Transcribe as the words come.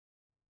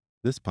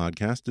This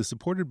podcast is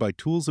supported by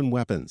Tools and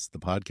Weapons, the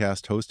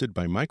podcast hosted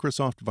by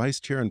Microsoft Vice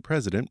Chair and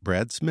President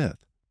Brad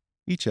Smith.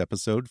 Each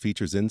episode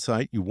features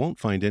insight you won't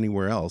find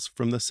anywhere else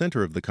from the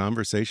center of the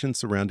conversation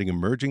surrounding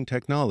emerging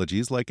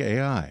technologies like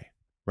AI.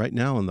 Right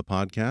now on the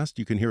podcast,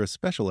 you can hear a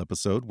special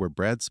episode where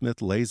Brad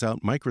Smith lays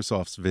out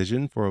Microsoft's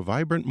vision for a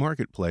vibrant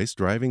marketplace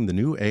driving the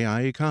new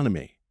AI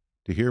economy.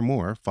 To hear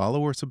more,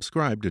 follow or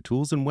subscribe to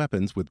Tools and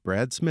Weapons with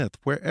Brad Smith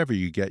wherever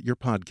you get your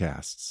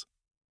podcasts.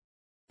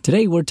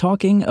 Today, we're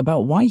talking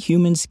about why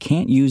humans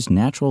can't use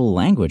natural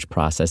language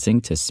processing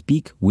to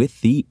speak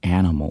with the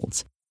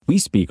animals. We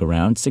speak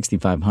around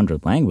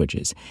 6,500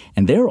 languages,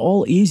 and they're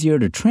all easier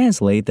to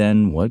translate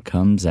than what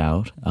comes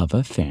out of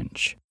a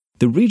finch.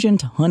 The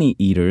regent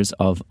honey-eaters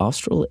of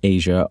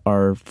Australasia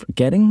are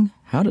forgetting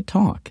how to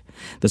talk.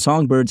 The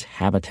songbird's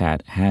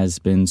habitat has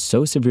been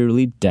so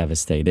severely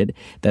devastated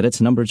that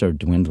its numbers are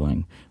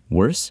dwindling.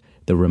 Worse,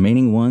 the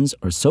remaining ones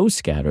are so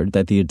scattered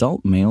that the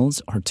adult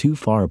males are too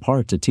far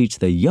apart to teach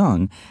the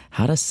young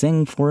how to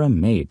sing for a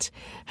mate,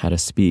 how to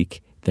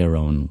speak their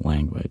own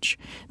language.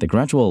 The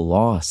gradual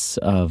loss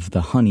of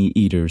the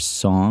honey-eater's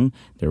song,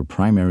 their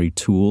primary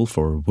tool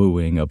for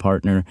wooing a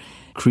partner,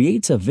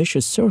 creates a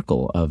vicious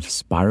circle of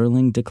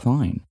spiraling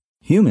decline.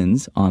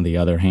 Humans, on the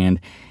other hand,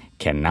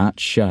 cannot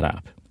shut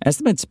up.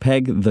 Estimates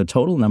peg the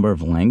total number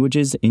of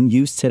languages in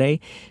use today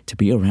to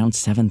be around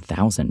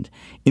 7,000.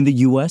 In the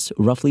U.S.,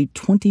 roughly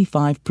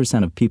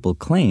 25% of people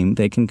claim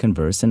they can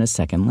converse in a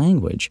second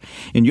language.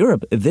 In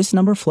Europe, this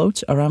number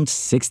floats around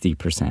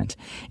 60%.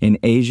 In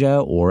Asia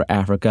or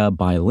Africa,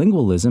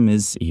 bilingualism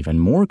is even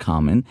more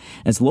common,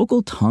 as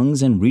local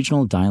tongues and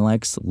regional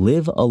dialects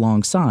live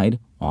alongside,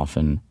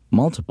 often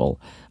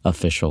multiple,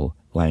 official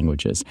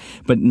languages.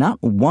 But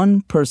not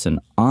one person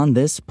on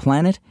this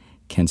planet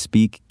can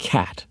speak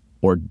cat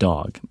or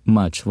dog,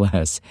 much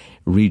less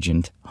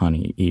regent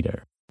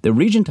honey-eater. The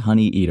regent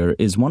honey-eater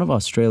is one of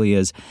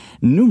Australia's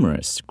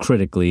numerous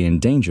critically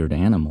endangered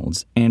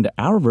animals and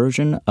our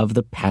version of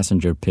the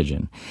passenger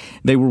pigeon.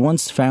 They were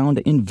once found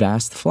in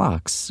vast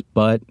flocks,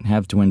 but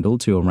have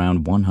dwindled to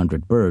around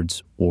 100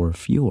 birds or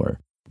fewer.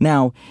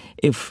 Now,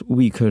 if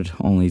we could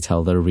only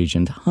tell the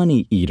regent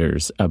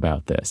honey-eaters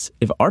about this,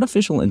 if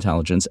artificial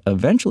intelligence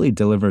eventually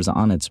delivers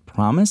on its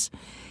promise,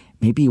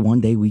 maybe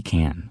one day we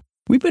can.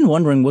 We've been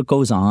wondering what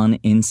goes on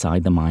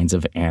inside the minds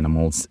of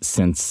animals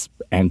since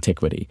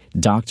antiquity.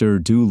 Dr.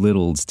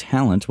 Dolittle's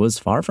talent was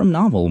far from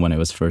novel when it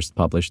was first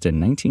published in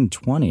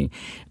 1920.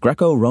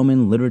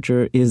 Greco-Roman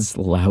literature is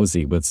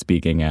lousy with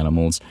speaking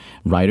animals.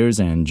 Writers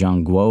in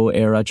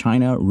Zhongguo-era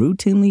China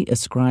routinely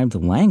ascribed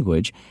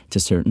language to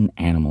certain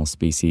animal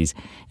species,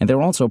 and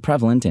they're also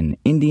prevalent in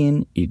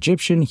Indian,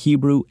 Egyptian,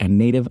 Hebrew, and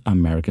Native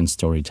American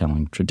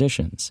storytelling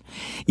traditions.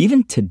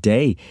 Even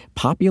today,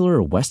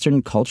 popular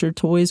Western culture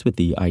toys with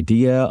the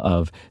idea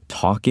of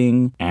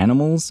talking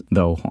animals,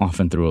 though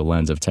often through a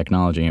lens of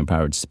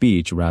technology-empowered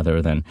speech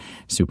rather than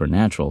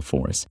supernatural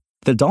force.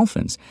 The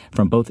dolphins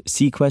from both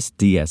Sequest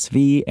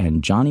DSV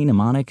and Johnny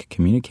Mnemonic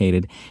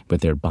communicated with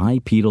their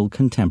bipedal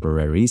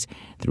contemporaries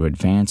through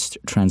advanced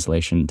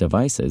translation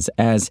devices,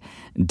 as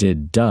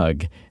did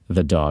Doug,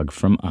 the dog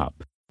from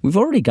Up. We've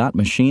already got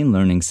machine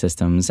learning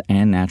systems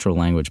and natural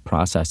language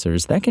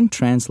processors that can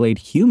translate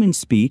human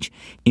speech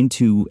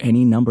into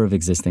any number of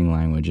existing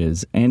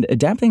languages, and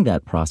adapting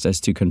that process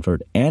to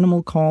convert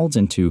animal calls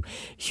into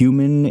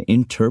human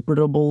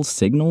interpretable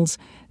signals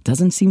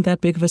doesn't seem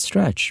that big of a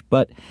stretch,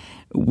 but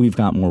we've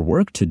got more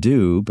work to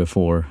do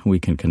before we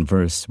can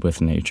converse with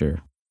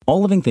nature.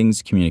 All living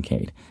things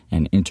communicate.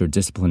 An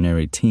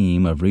interdisciplinary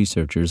team of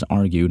researchers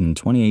argued in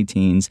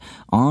 2018's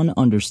On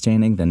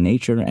Understanding the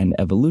Nature and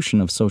Evolution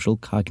of Social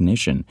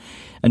Cognition,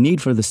 a need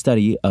for the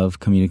study of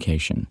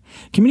communication.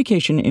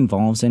 Communication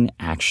involves an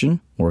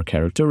action or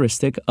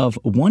characteristic of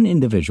one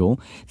individual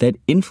that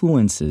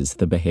influences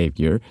the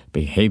behavior,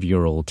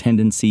 behavioral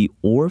tendency,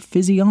 or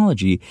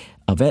physiology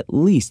of at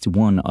least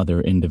one other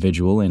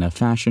individual in a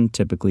fashion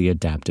typically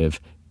adaptive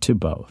to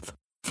both.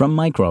 From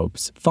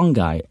microbes,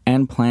 fungi,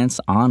 and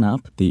plants on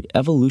up the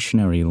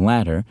evolutionary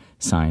ladder,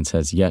 science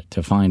has yet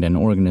to find an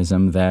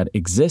organism that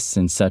exists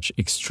in such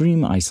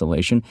extreme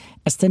isolation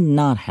as to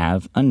not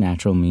have a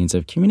natural means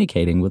of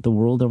communicating with the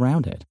world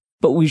around it.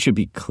 But we should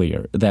be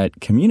clear that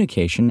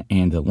communication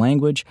and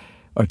language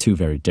are two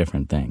very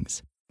different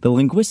things. The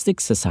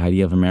Linguistic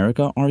Society of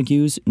America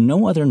argues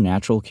no other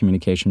natural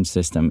communication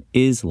system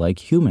is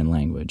like human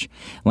language.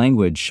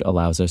 Language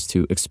allows us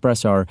to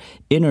express our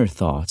inner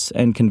thoughts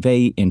and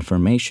convey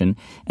information,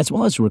 as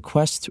well as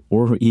request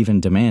or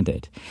even demand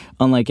it.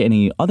 Unlike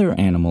any other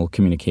animal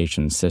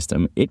communication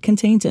system, it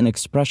contains an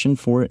expression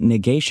for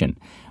negation.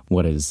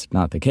 What is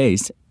not the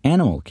case,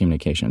 animal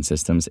communication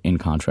systems, in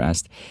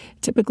contrast,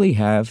 typically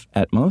have,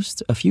 at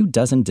most, a few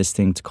dozen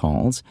distinct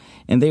calls,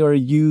 and they are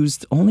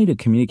used only to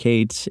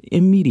communicate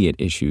immediate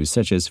issues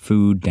such as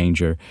food,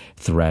 danger,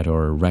 threat,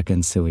 or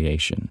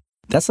reconciliation.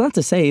 That's not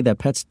to say that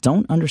pets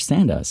don't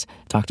understand us.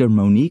 Dr.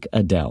 Monique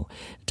Adele,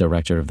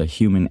 director of the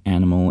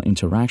Human-Animal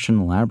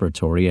Interaction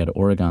Laboratory at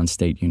Oregon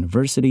State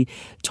University,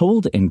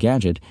 told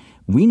Engadget,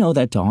 We know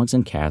that dogs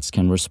and cats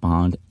can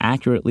respond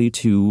accurately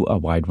to a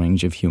wide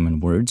range of human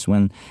words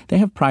when they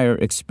have prior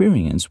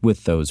experience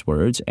with those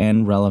words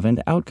and relevant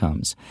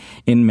outcomes.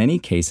 In many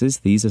cases,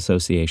 these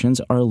associations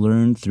are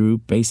learned through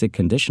basic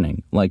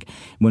conditioning, like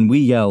when we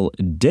yell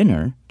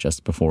dinner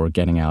just before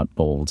getting out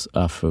bowls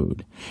of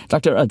food.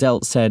 Dr.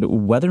 Adel said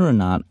whether or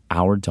not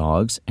our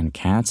dogs and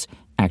cats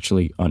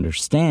actually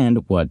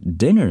understand what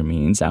dinner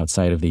means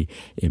outside of the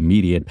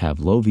immediate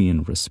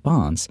Pavlovian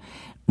response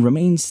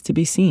remains to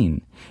be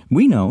seen.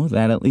 We know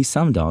that at least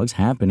some dogs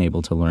have been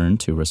able to learn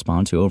to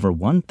respond to over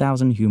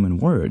 1,000 human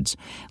words,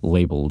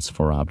 labels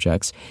for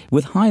objects,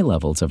 with high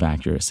levels of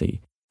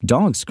accuracy.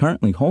 Dogs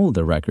currently hold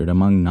the record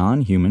among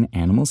non-human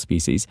animal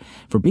species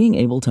for being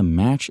able to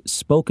match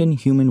spoken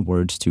human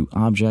words to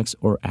objects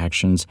or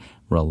actions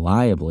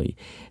reliably.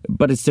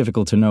 But it's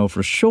difficult to know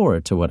for sure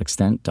to what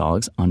extent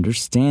dogs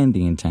understand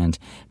the intent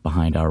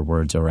behind our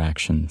words or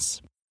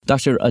actions.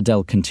 Dr.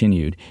 Adel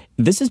continued,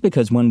 "This is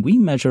because when we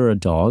measure a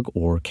dog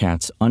or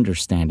cat's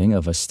understanding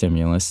of a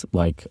stimulus,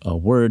 like a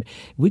word,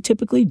 we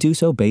typically do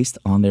so based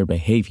on their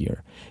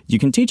behavior. You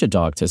can teach a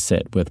dog to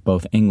sit with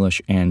both English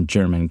and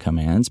German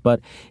commands, but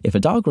if a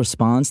dog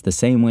responds the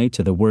same way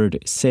to the word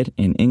sit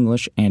in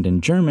English and in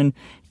German,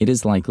 it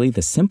is likely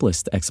the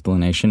simplest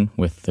explanation,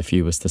 with the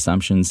fewest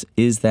assumptions,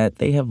 is that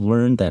they have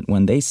learned that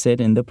when they sit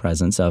in the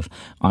presence of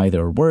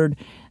either word,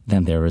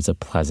 then there is a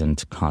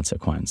pleasant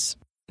consequence."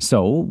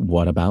 So,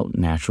 what about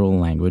natural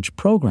language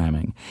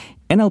programming?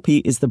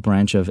 NLP is the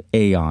branch of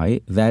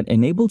AI that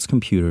enables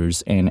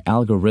computers and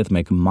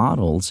algorithmic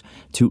models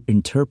to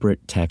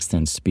interpret text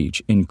and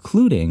speech,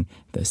 including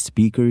the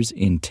speaker's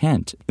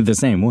intent, the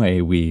same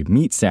way we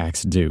meat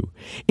sacks do.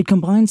 It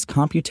combines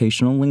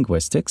computational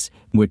linguistics,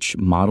 which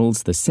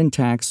models the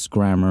syntax,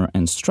 grammar,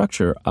 and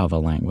structure of a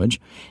language,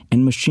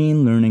 and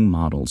machine learning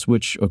models,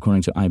 which,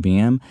 according to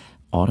IBM,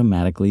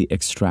 automatically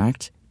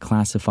extract,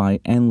 classify,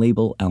 and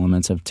label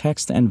elements of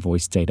text and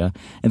voice data,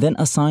 and then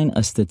assign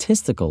a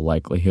statistical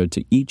likelihood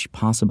to each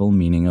possible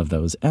meaning of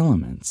those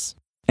elements.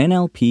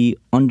 NLP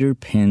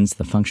underpins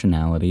the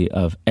functionality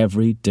of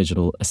every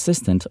digital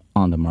assistant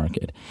on the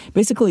market.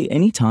 Basically,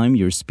 anytime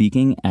you're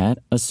speaking at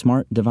a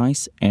smart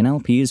device,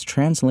 NLP is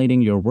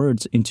translating your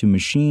words into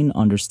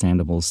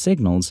machine-understandable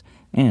signals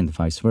and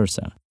vice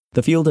versa.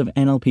 The field of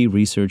NLP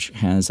research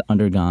has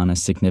undergone a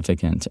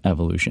significant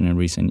evolution in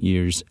recent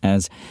years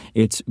as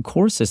its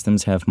core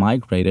systems have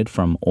migrated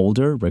from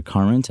older,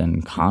 recurrent,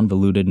 and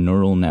convoluted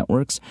neural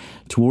networks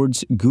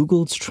towards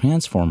Google's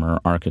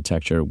transformer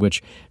architecture,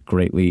 which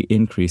greatly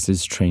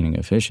increases training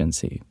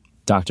efficiency.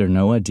 Dr.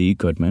 Noah D.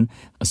 Goodman,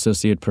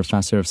 Associate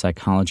Professor of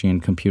Psychology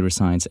and Computer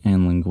Science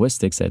and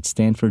Linguistics at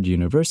Stanford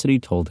University,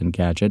 told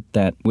Engadget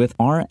that with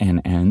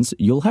RNNs,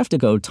 you'll have to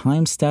go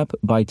time step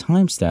by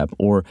time step,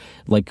 or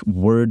like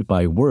word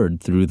by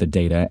word through the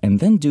data, and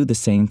then do the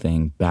same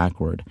thing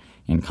backward.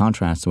 In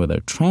contrast with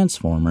a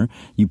transformer,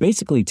 you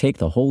basically take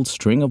the whole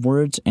string of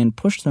words and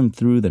push them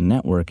through the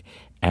network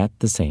at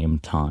the same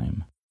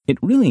time. It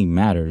really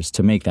matters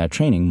to make that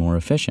training more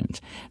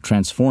efficient.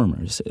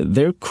 Transformers,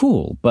 they're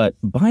cool, but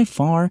by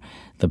far,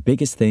 the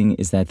biggest thing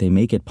is that they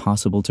make it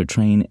possible to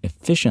train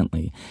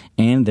efficiently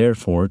and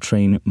therefore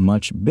train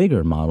much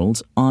bigger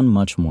models on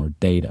much more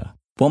data.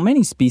 While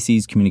many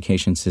species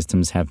communication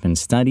systems have been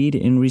studied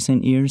in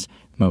recent years,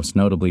 most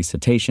notably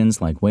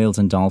cetaceans like whales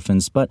and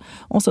dolphins, but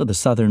also the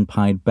southern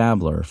pied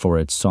babbler for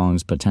its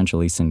song's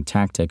potentially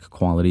syntactic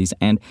qualities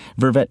and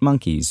vervet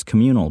monkeys'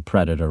 communal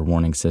predator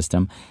warning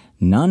system,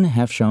 none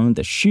have shown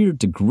the sheer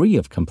degree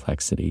of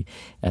complexity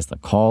as the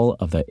call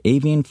of the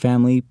avian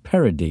family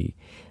Paridae,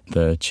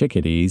 the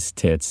chickadees,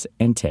 tits,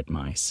 and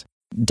titmice.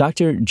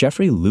 Dr.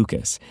 Jeffrey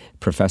Lucas,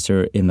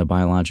 professor in the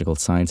Biological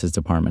Sciences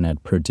Department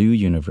at Purdue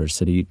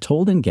University,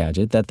 told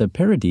Engadget that the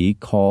Paridae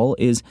call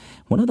is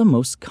one of the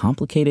most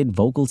complicated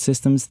vocal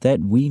systems that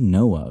we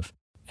know of.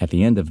 At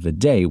the end of the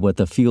day, what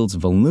the field's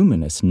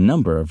voluminous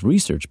number of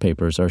research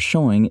papers are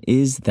showing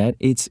is that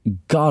it's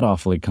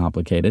god-awfully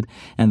complicated,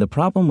 and the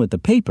problem with the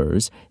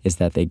papers is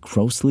that they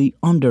grossly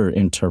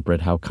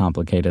underinterpret how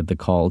complicated the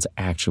calls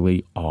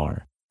actually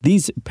are.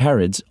 These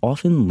parrots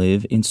often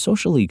live in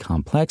socially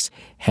complex,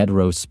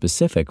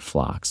 heterospecific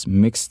flocks,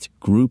 mixed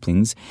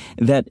groupings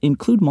that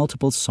include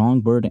multiple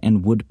songbird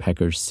and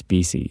woodpecker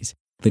species.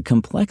 The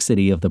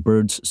complexity of the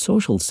bird's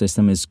social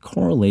system is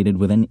correlated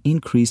with an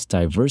increased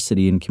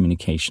diversity in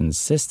communications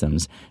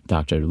systems,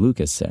 Dr.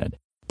 Lucas said.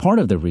 Part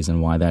of the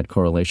reason why that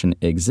correlation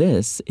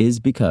exists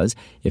is because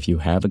if you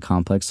have a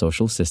complex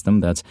social system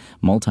that's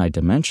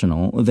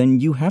multidimensional, then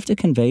you have to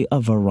convey a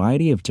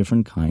variety of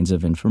different kinds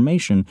of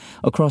information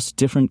across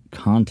different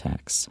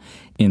contexts.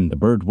 In the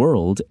bird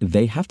world,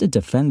 they have to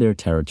defend their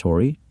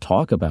territory,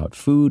 talk about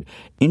food,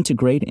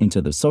 integrate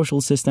into the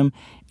social system,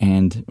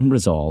 and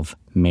resolve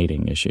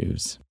mating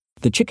issues.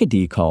 The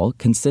chickadee call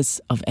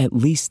consists of at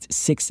least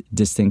 6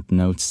 distinct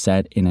notes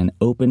set in an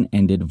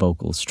open-ended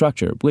vocal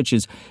structure, which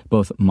is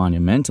both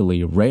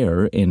monumentally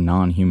rare in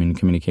non-human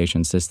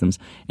communication systems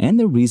and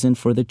the reason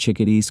for the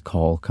chickadee's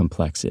call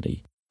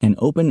complexity. An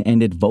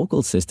open-ended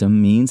vocal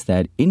system means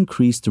that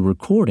increased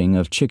recording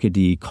of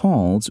chickadee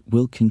calls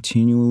will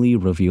continually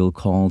reveal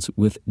calls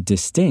with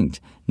distinct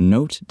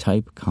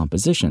note-type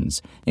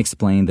compositions,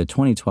 explained the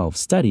 2012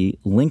 study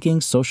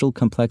linking social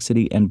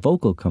complexity and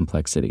vocal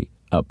complexity,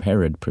 a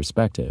paired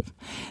perspective.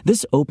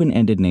 This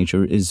open-ended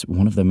nature is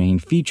one of the main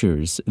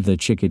features the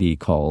chickadee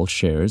call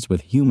shares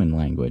with human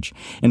language,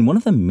 and one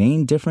of the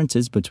main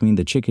differences between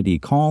the chickadee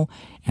call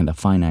and the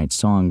finite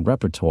song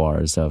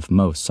repertoires of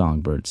most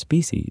songbird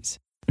species.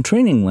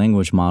 Training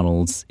language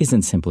models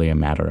isn't simply a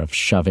matter of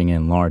shoving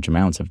in large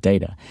amounts of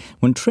data.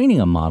 When training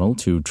a model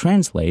to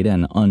translate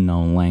an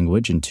unknown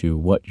language into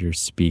what you're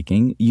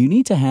speaking, you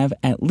need to have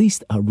at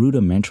least a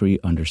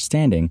rudimentary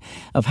understanding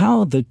of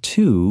how the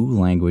two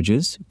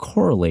languages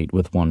correlate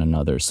with one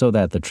another so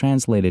that the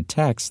translated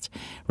text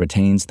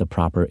retains the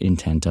proper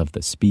intent of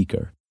the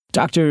speaker.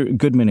 Dr.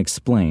 Goodman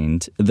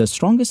explained, the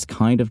strongest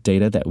kind of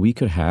data that we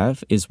could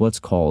have is what's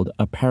called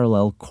a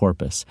parallel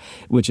corpus,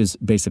 which is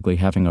basically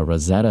having a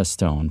Rosetta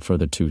Stone for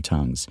the two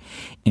tongues.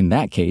 In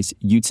that case,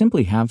 you'd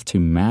simply have to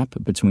map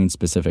between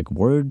specific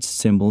words,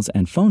 symbols,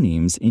 and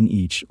phonemes in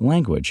each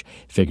language,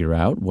 figure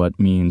out what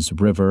means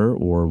river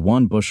or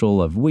 1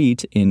 bushel of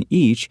wheat in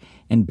each,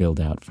 and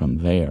build out from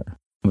there.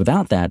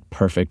 Without that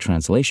perfect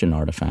translation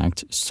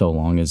artifact, so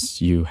long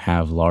as you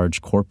have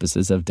large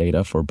corpuses of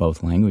data for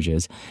both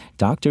languages,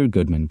 Dr.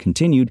 Goodman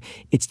continued,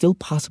 it's still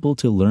possible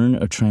to learn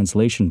a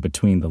translation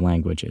between the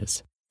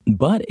languages.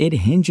 But it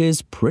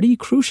hinges pretty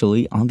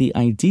crucially on the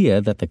idea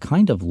that the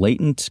kind of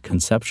latent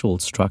conceptual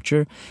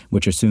structure,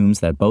 which assumes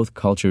that both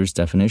cultures'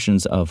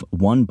 definitions of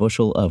 1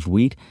 bushel of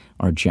wheat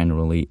are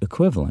generally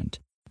equivalent.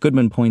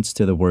 Goodman points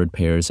to the word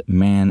pairs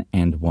man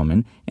and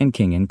woman and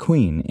king and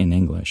queen in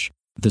English.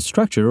 The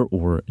structure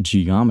or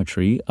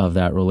geometry of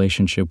that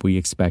relationship we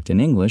expect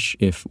in English,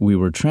 if we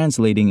were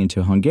translating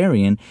into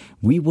Hungarian,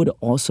 we would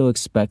also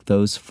expect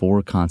those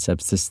 4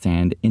 concepts to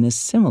stand in a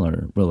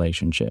similar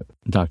relationship,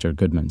 Dr.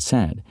 Goodman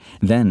said.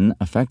 Then,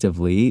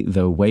 effectively,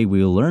 the way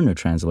we learn a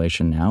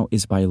translation now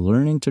is by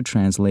learning to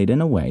translate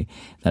in a way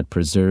that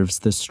preserves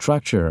the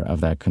structure of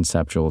that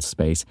conceptual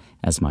space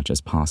as much as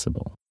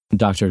possible.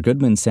 Dr.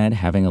 Goodman said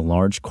having a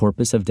large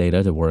corpus of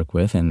data to work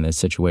with in this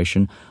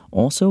situation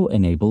also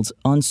enables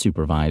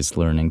unsupervised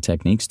learning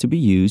techniques to be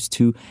used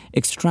to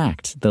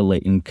extract the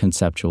latent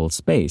conceptual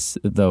space,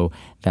 though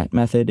that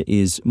method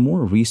is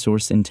more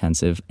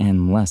resource-intensive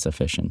and less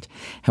efficient.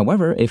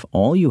 However, if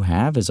all you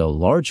have is a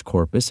large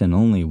corpus in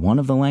only one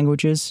of the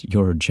languages,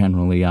 you're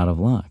generally out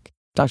of luck.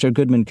 Dr.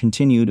 Goodman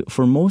continued,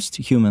 for most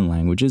human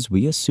languages,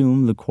 we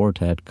assume the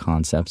quartet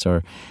concepts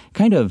are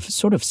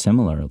sort of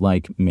similar,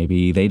 like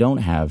maybe they don't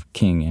have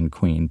king and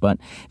queen, but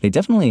they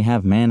definitely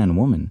have man and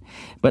woman.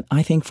 But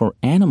I think for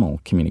animal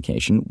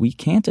communication, we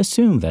can't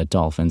assume that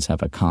dolphins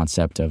have a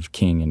concept of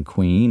king and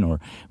queen or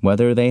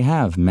whether they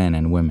have men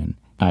and women.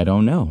 I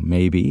don't know,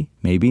 maybe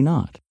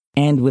not.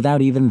 And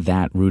without even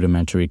that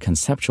rudimentary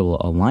conceptual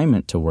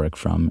alignment to work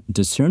from,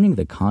 discerning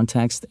the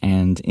context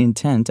and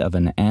intent of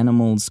an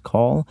animal's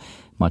call,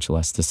 much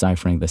less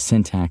deciphering the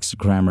syntax,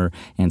 grammar,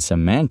 and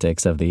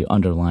semantics of the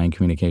underlying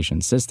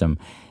communication system,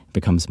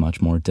 becomes much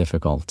more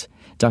difficult.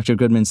 Dr.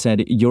 Goodman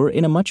said, you're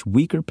in a much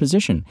weaker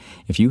position.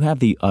 If you have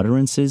the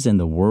utterances in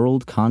the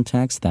world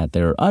context that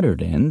they're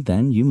uttered in,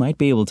 then you might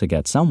be able to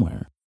get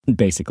somewhere.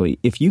 Basically,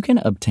 if you can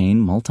obtain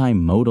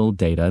multimodal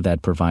data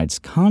that provides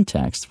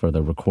context for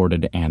the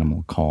recorded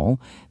animal call,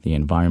 the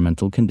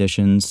environmental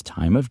conditions,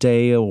 time of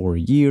day or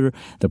year,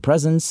 the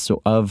presence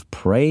of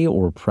prey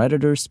or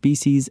predator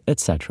species,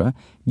 etc.,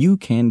 you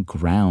can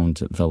ground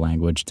the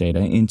language data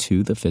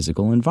into the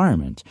physical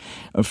environment.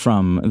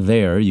 From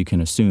there, you can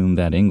assume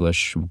that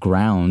English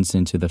grounds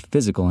into the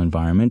physical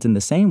environment in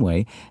the same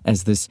way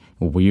as this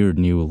weird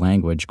new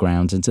language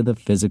grounds into the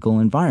physical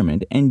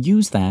environment, and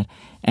use that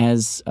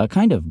as a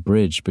kind of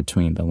bridge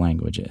between the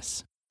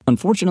languages.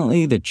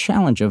 Unfortunately, the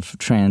challenge of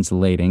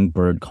translating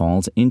bird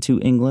calls into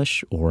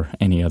English or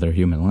any other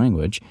human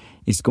language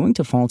is going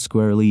to fall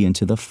squarely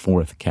into the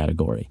 4th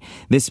category.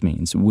 This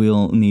means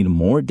we'll need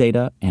more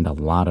data and a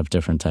lot of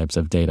different types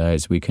of data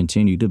as we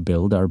continue to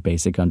build our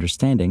basic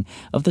understanding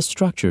of the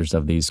structures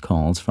of these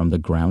calls from the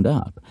ground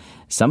up.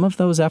 Some of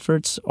those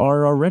efforts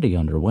are already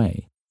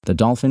underway. The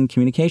Dolphin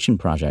Communication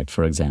Project,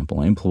 for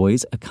example,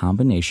 employs a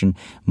combination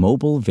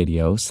mobile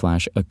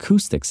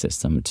video/acoustic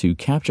system to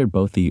capture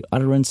both the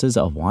utterances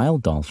of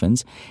wild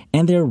dolphins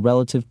and their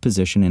relative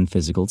position in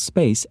physical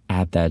space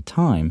at that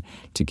time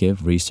to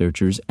give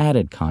researchers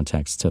added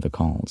context to the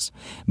calls.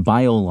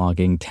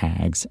 Biologging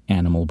tags,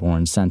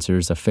 animal-borne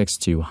sensors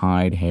affixed to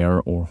hide,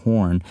 hair, or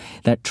horn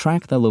that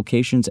track the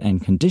locations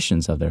and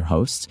conditions of their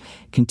hosts,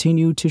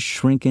 continue to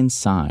shrink in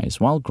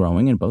size while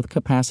growing in both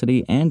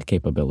capacity and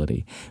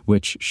capability,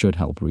 which should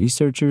help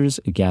researchers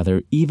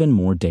gather even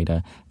more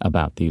data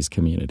about these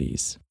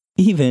communities.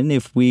 Even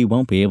if we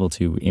won't be able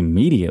to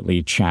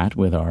immediately chat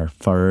with our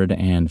furred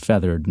and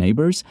feathered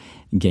neighbors,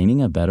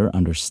 gaining a better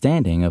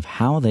understanding of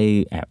how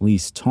they at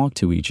least talk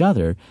to each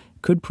other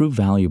could prove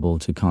valuable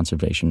to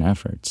conservation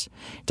efforts.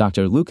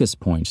 Dr. Lucas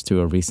points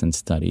to a recent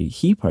study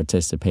he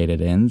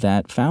participated in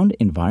that found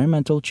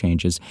environmental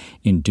changes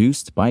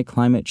induced by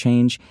climate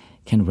change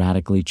can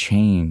radically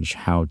change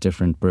how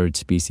different bird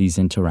species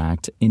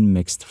interact in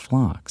mixed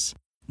flocks.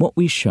 What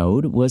we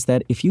showed was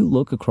that if you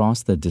look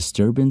across the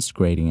disturbance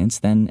gradients,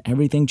 then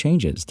everything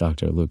changes,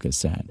 Dr. Lucas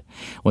said.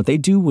 What they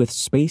do with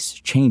space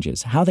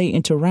changes. How they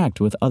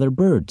interact with other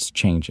birds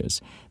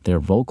changes. Their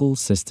vocal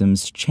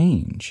systems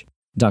change.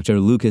 Dr.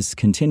 Lucas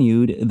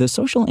continued, the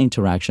social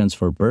interactions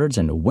for birds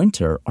in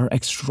winter are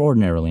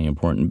extraordinarily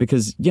important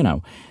because,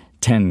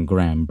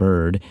 10-gram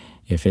bird,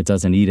 if it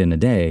doesn't eat in a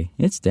day,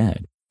 it's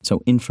dead.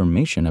 So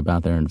information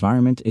about their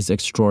environment is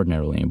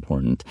extraordinarily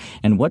important.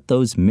 And what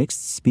those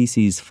mixed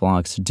species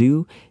flocks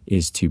do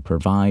is to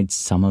provide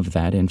some of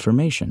that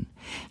information.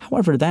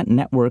 However, that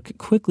network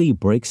quickly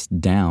breaks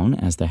down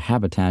as the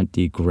habitat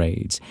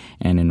degrades.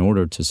 And in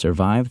order to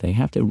survive, they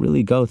have to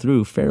really go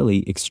through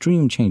fairly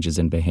extreme changes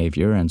in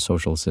behavior and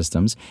social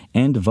systems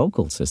and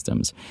vocal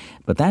systems.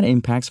 But that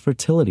impacts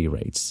fertility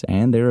rates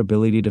and their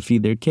ability to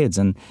feed their kids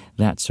and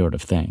that sort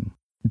of thing.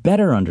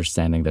 Better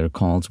understanding their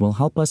calls will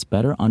help us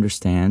better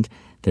understand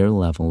their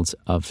levels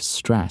of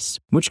stress,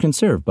 which can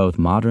serve both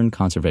modern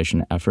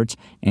conservation efforts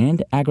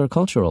and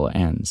agricultural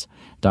ends,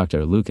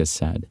 Dr. Lucas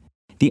said.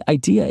 The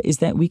idea is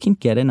that we can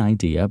get an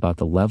idea about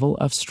the level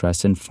of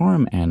stress in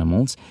farm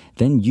animals,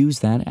 then use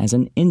that as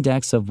an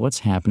index of what's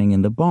happening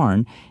in the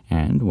barn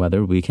and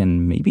whether we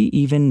can maybe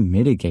even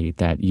mitigate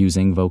that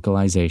using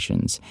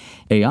vocalizations.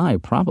 AI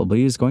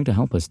probably is going to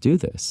help us do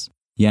this.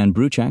 Jan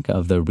Bruchek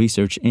of the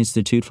Research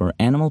Institute for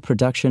Animal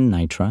Production,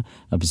 NITRA,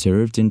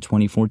 observed in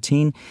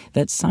 2014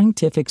 that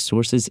scientific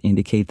sources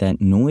indicate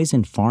that noise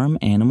in farm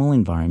animal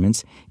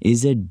environments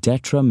is a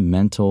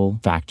detrimental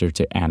factor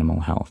to animal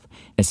health.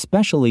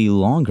 Especially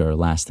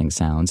longer-lasting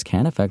sounds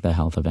can affect the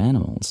health of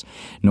animals.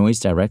 Noise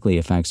directly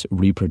affects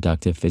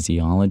reproductive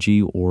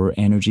physiology or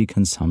energy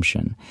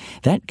consumption.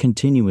 That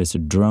continuous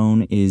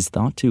drone is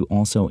thought to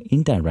also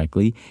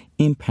indirectly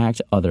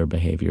impact other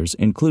behaviors,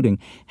 including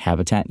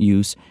habitat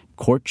use,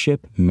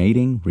 courtship,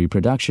 mating,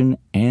 reproduction,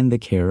 and the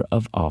care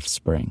of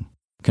offspring.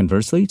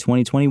 Conversely,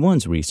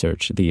 2021's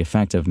research, the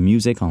effect of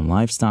music on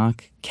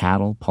livestock,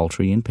 cattle,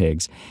 poultry, and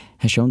pigs,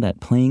 has shown that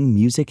playing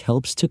music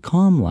helps to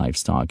calm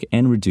livestock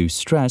and reduce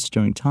stress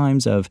during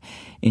times of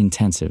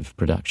intensive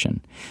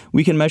production.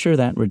 We can measure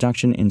that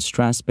reduction in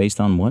stress based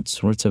on what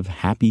sorts of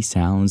happy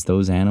sounds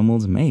those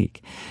animals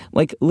make.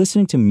 Like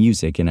listening to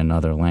music in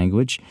another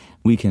language,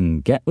 we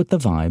can get with the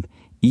vibe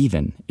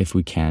even if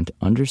we can't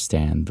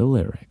understand the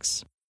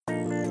lyrics.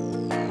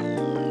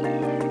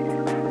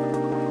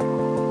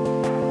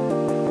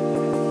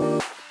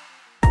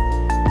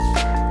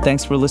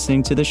 Thanks for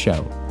listening to the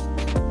show.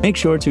 Make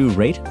sure to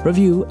rate,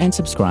 review, and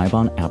subscribe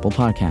on Apple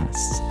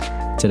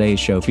Podcasts. Today's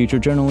show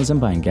featured journalism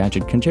by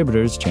Engadget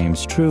contributors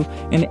James True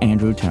and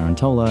Andrew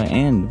Tarantola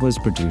and was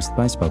produced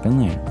by Spoken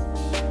Layer.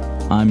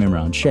 I'm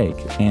Imran Sheikh,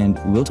 and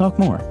we'll talk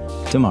more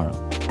tomorrow.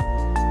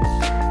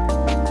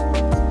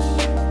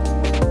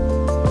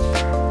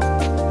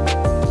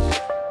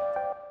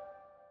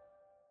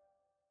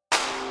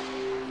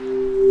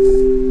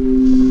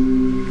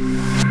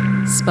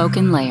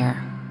 Spoken Layer.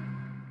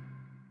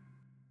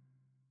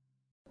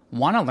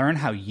 Want to learn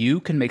how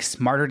you can make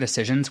smarter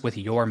decisions with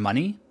your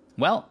money?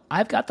 Well,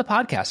 I've got the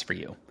podcast for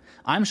you.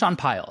 I'm Sean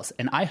Piles,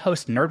 and I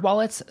host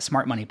NerdWallet's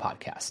Smart Money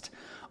Podcast.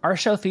 Our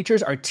show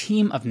features our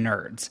team of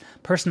nerds,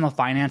 personal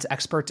finance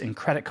experts in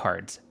credit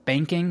cards,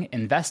 banking,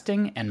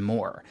 investing, and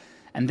more.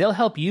 And they'll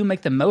help you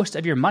make the most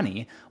of your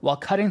money while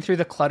cutting through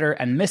the clutter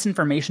and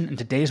misinformation in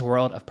today's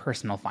world of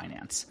personal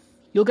finance.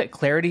 You'll get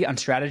clarity on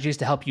strategies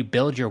to help you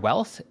build your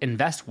wealth,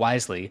 invest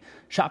wisely,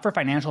 shop for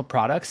financial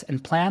products,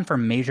 and plan for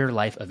major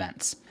life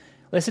events.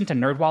 Listen to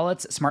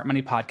NerdWallet's Smart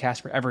Money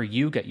Podcast wherever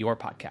you get your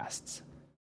podcasts.